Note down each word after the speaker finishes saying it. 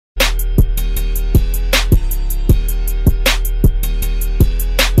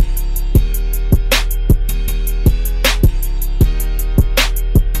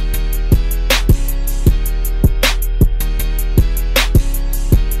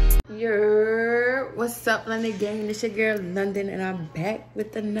What's up, London gang? It's your girl London, and I'm back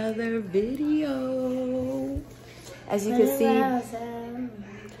with another video. As you can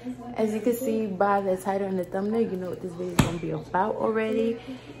see by the title and the thumbnail, you know what this video is gonna be about already.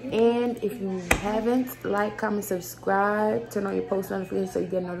 And if you haven't, like, comment, subscribe, turn on your post notifications so you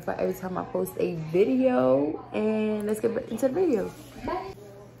get notified every time I post a video. And let's get into the video. Bye.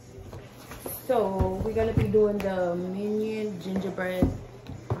 So we're gonna be doing the Minion gingerbread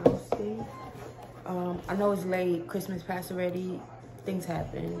house thing. I know it's late, Christmas passed already, things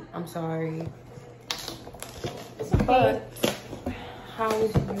happen, I'm sorry. It's okay. But how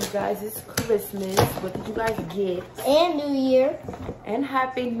was you guys' Christmas? What did you guys get? And New Year. And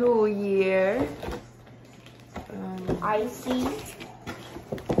Happy New Year. Icy.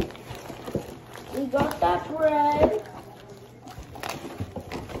 We got that bread.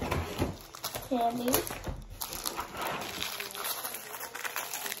 Candy.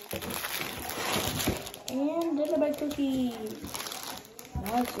 And gingerbread cookies.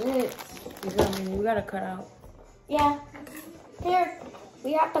 That's it. We gotta cut out. Yeah. Here,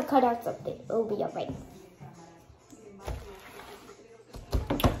 we have to cut out something. It'll be alright.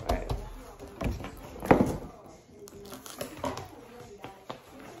 Alright.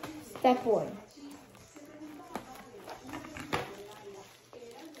 Step 1.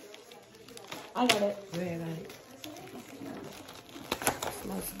 I got it. Yeah, I got it.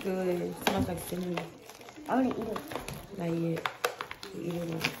 Smells good. It smells like cinnamon. I want to eat it. Not yet. We eat it when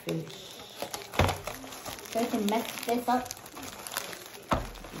we finish. So I can mess this up.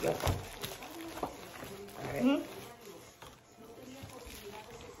 Yep. Alright.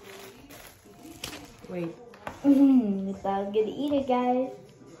 Wait. We thought I was gonna eat it, guys.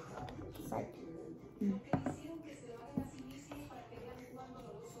 Like,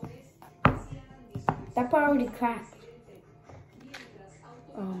 that part already cracked.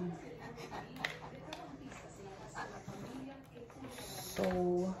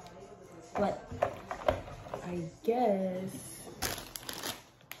 So What? I guess,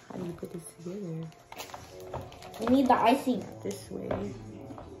 how do you put this together? We need the icing. This way.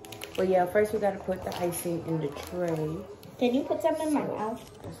 But yeah, first we gotta put the icing in the tray. Can you put some in my mouth?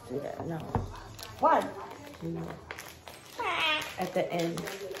 Let's do that now. What? At the end.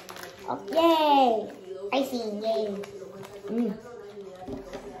 Oh, yay! Icing, yay.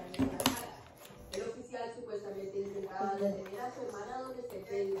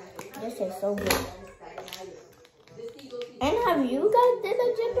 This is so good. And have you guys did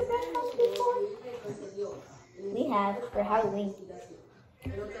a gingerbread house before? We have for Halloween.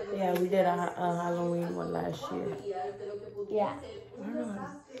 Yeah, we did a Halloween one last year. Yeah. I don't know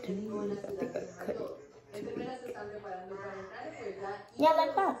how to do it. I think I cut it too big. Yeah,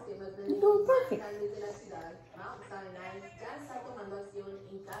 like that. You do it perfect.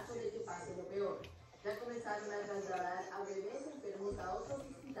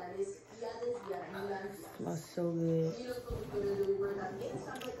 Smells so good.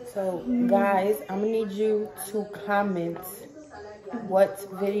 So guys, I'm gonna need you to comment what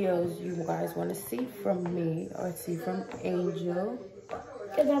videos you guys want to see from me or see from Angel.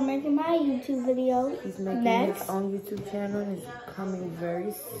 Because I'm making my YouTube video. He's making his own YouTube channel. It's coming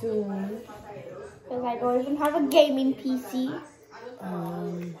very soon. Because I don't even have a gaming PC.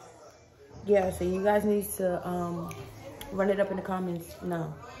 Yeah, so you guys need to run it up in the comments.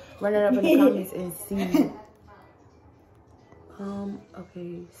 No, run it up in the comments and see.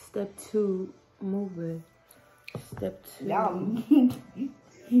 Okay, step 2, move it. Step 2.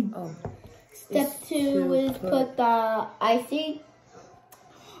 Oh. Step 2 is put the icing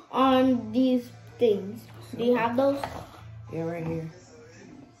on these things. Do you have those? Yeah, right here.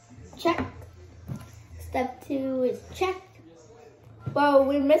 Check. Step 2 is checked. Well,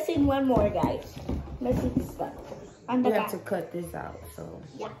 we're missing one more, guys. Missing stuff on the back. We have to cut this out, so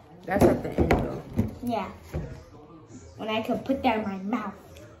yeah. That's at the end, though. Yeah. When I can put that in my mouth.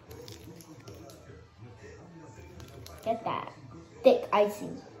 Get that thick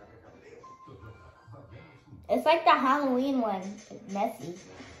icing. It's like the Halloween one. It's messy.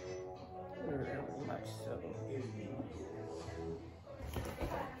 Very much so.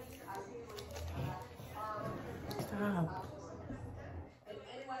 Stop. An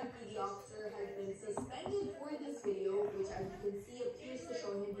NYPD officer has been suspended for this video, which as you can see appears to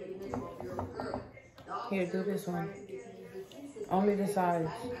show him hitting a 12-year-old girl. Here, do this one. Only the sides.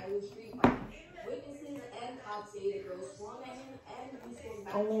 Witnesses and cops say the girl swung at him and he swung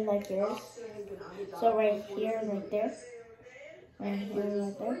back. Only like yours. So right here and right there. Right here and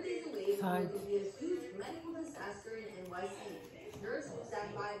right there. Sides. Nurses who stand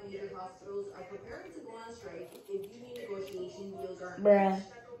by major hospitals are preparing to go on strike if union negotiation deals aren't Bruh.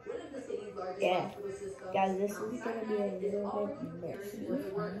 One of the city's largest largest Yeah. hospital systems. Guys, this is gonna be a little bit messy.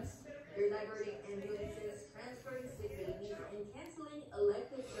 They're diverting ambulances, transferring sick babies, and canceling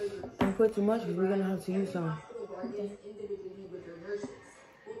elective surgeries. Don't put too much because we're gonna have to use some. Hospital bargains individually with their nurses.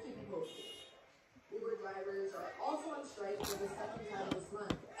 We'll keep you posted. Uber drivers are also on strike for the second time this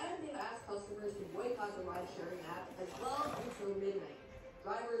month, and they've asked customers to boycott the ride-sharing app as well until midnight.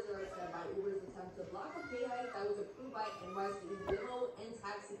 Drivers are upset by Uber's attempt to block a pay hike that was approved by NYC's Limo and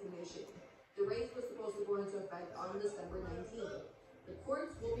Taxi Commission. The raise was supposed to go into effect on December 19th. The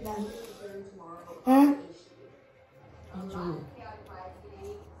courts will be holding a hearing tomorrow on the issue. A lot of chaotic rides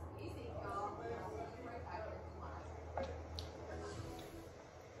today. Be safe, y'all. We'll be right back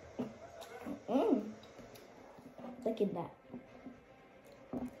tomorrow. Look at that.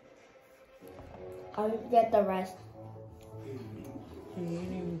 I'll get the rest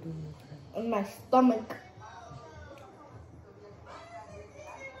in my stomach.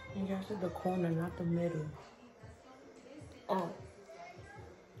 You got to the corner, not the middle. Oh.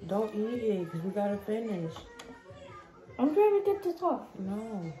 Don't eat it because we gotta finish. I'm trying to get this off.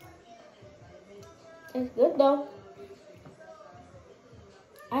 No. It's good though.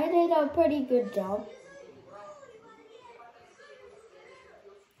 I did a pretty good job.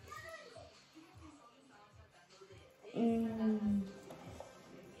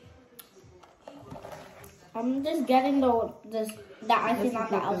 I'm just getting the icing on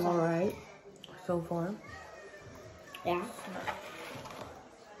the outside. Alright, so far. Yeah.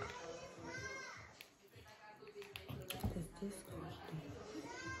 It's disgusting.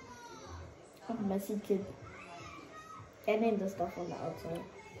 I'm a messy kid. Getting the stuff on the outside.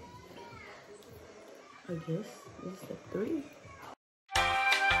 I guess it's the 3.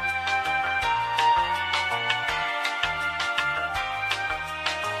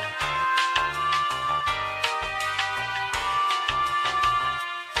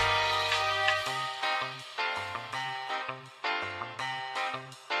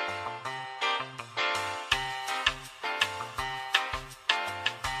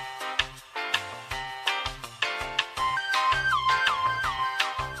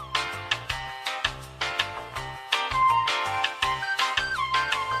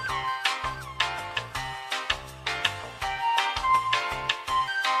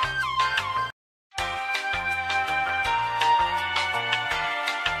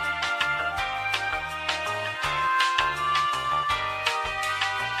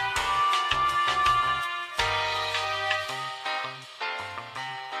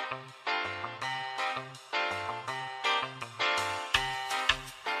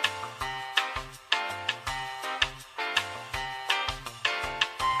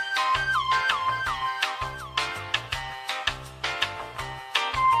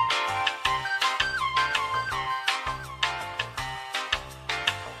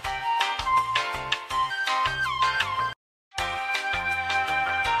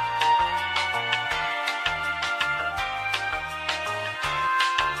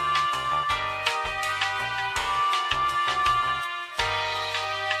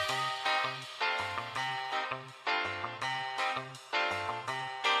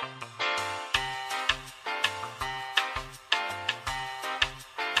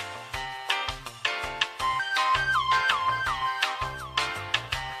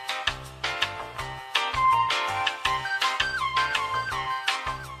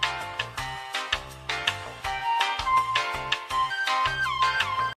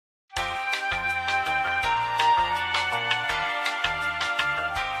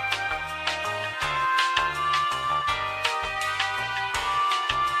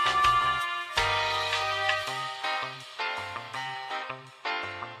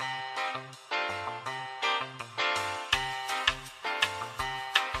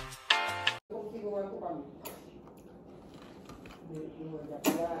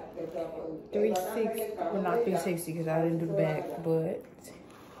 Well, not 360 because I didn't do the back, but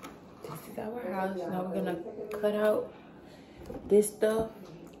this is our house. Now we're gonna cut out this stuff,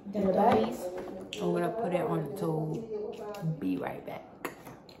 the dummies, and we're gonna put it on the tool. Be right back.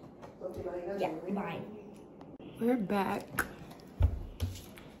 Yeah, bye. We're back.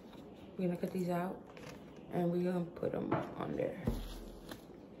 We're gonna cut these out and we're gonna put them on there.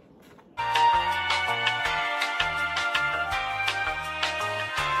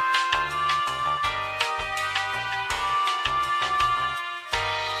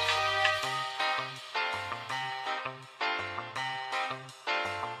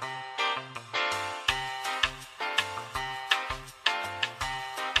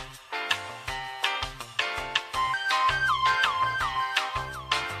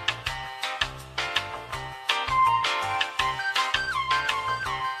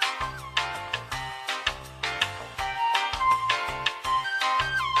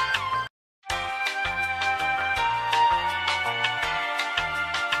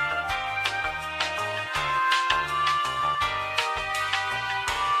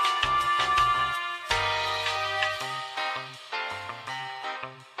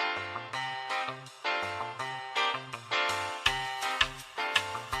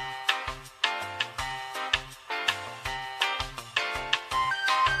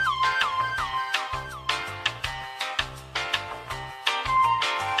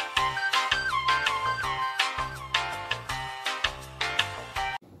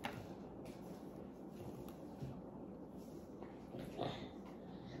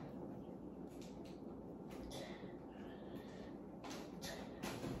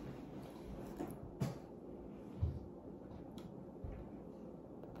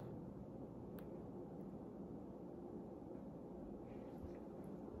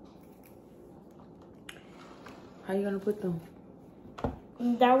 How you gonna put them?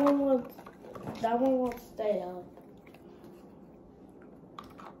 That one will stay up.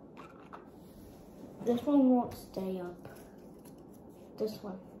 This one won't stay up. This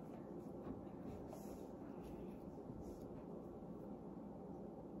one.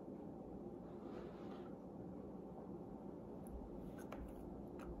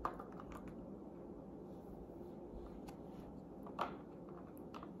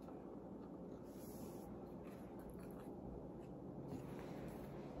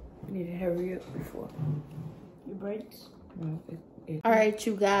 I need to hurry up before. Your brakes? All right,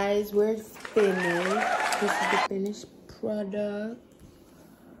 you guys, we're finished. This is the finished product.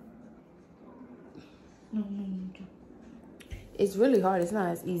 No. It's really hard. It's not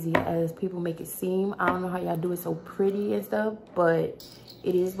as easy as people make it seem. I don't know how y'all do it so pretty and stuff, but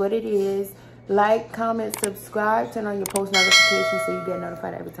it is what it is. Like, comment, subscribe, turn on your post notifications so you get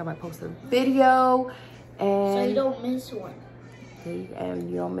notified every time I post a video. And So you don't miss one.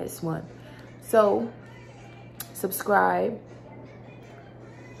 And you don't miss one. So, subscribe.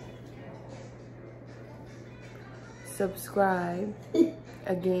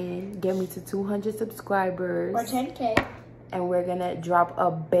 Again, get me to 200 subscribers. Or 10K. And we're gonna drop a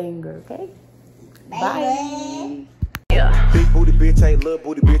banger, okay? Bye. Bye. Big booty bitch ain't little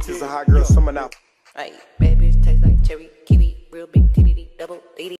booty bitch. It's a hot girl summer now. Hey, bad bitch taste like cherry, kiwi, real big TDD, double DD.